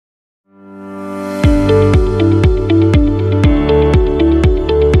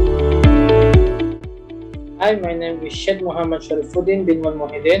is Sheikh Muhammad Sharifuddin bin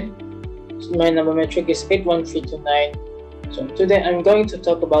Mohidin. So my number metric is 81329. So today I'm going to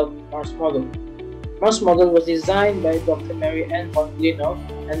talk about Mars model. Mars model was designed by Dr. Mary Ann Bonglino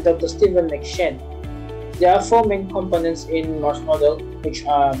and Dr. Stephen McShane. There are four main components in Mars model, which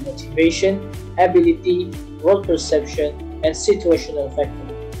are motivation, ability, role perception, and situational factor.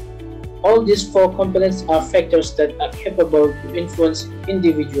 All these four components are factors that are capable to influence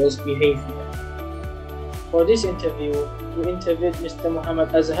individuals' behavior. For this interview, we interviewed Mr. Muhammad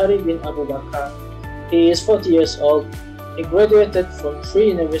Azhari bin Abu Bakar. He is 40 years old. He graduated from 3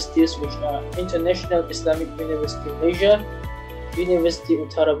 universities, which are International Islamic University Malaysia, University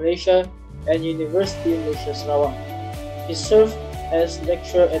Utara Malaysia, and University Malaysia Sarawak. He served as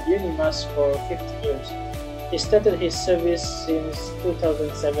lecturer at UNIMAS for 50 years. He started his service since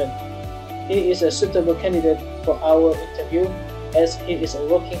 2007. He is a suitable candidate for our interview as he is a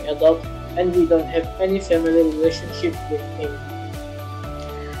working adult and we don't have any family relationship with him.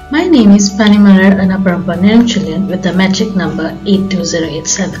 My name is Panimara Anaparampan Chilean with the magic number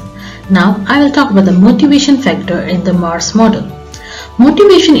 82087. Now I will talk about the motivation factor in the Mars model.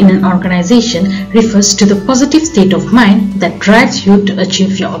 Motivation in an organization refers to the positive state of mind that drives you to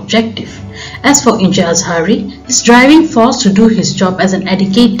achieve your objective. As for Inja Azhari, his driving force to do his job as an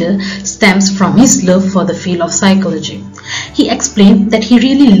educator stems from his love for the field of psychology. He explained that he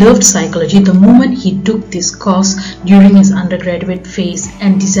really loved psychology the moment he took this course during his undergraduate phase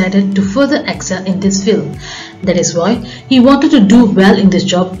and decided to further excel in this field. That is why he wanted to do well in this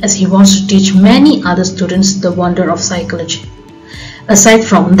job, as he wants to teach many other students the wonder of psychology. Aside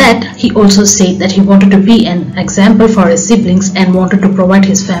from that, he also said that he wanted to be an example for his siblings and wanted to provide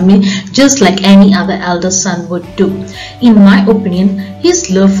his family just like any other elder son would do. In my opinion, his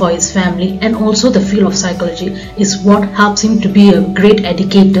love for his family and also the field of psychology is what helps him to be a great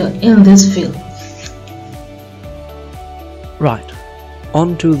educator in this field. Right,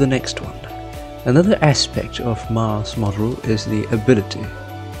 on to the next one. Another aspect of Mars model is the ability.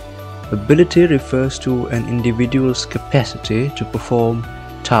 Ability refers to an individual's capacity to perform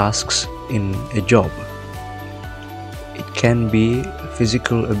tasks in a job. It can be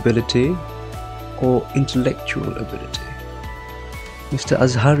physical ability or intellectual ability. Mr.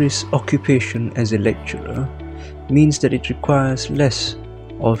 Azhari's occupation as a lecturer means that it requires less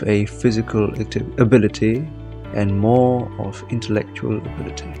of a physical ability and more of intellectual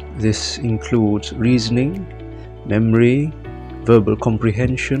ability. This includes reasoning, memory, verbal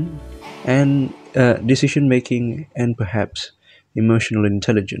comprehension, and decision-making, and perhaps emotional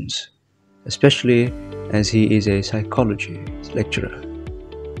intelligence, especially as he is a psychology lecturer.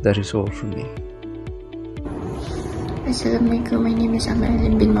 That is all from me. Assalamualaikum, my name is Ahmad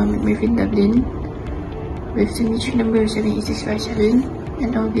Alim bin Mohammed Mirvin Dublin with the metric number 78657,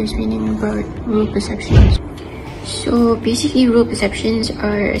 and I'll be explaining about role perceptions. So basically, role perceptions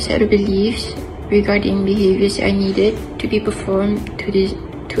are a set of beliefs regarding behaviors that are needed to be performed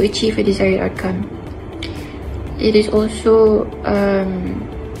to achieve a desired outcome. It is also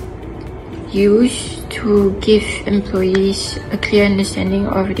used to give employees a clear understanding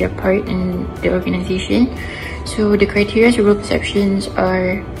of their part in the organization. So the criteria for role perceptions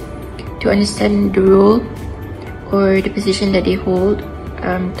are to understand the role or the position that they hold,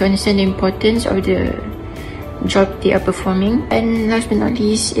 to understand the importance of the job they are performing, and last but not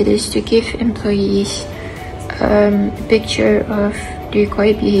least, it is to give employees a picture of the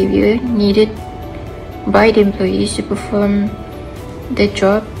required behavior needed by the employees to perform the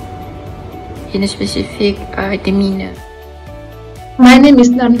job in a specific demeanor. My name is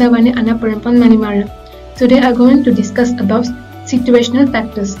Namdawani Anaparampan Manimara. Today I am going to discuss about situational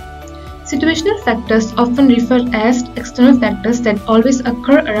factors. Situational factors often referred as external factors that always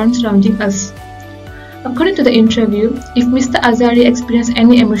occur around surrounding us. According to the interview, if Mr. Azhari experiences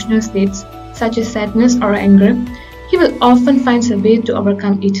any emotional states, such as sadness or anger, he will often find a way to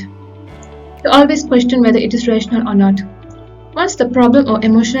overcome it. He always questions whether it is rational or not. Once the problem or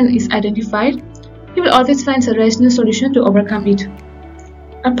emotion is identified, he will always find a rational solution to overcome it.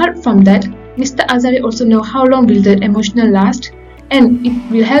 Apart from that, Mr. Azhari also knows how long will the emotion last, and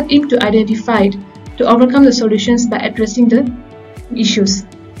it will help him to identify to overcome the solutions by addressing the issues.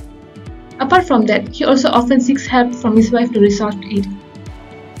 Apart from that, he also often seeks help from his wife to resolve it.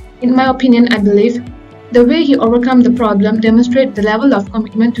 In my opinion, I believe the way he overcomes the problem demonstrates the level of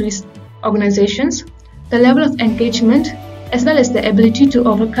commitment to his organizations, the level of engagement, as well as the ability to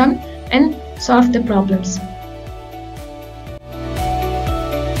overcome and solve the problems.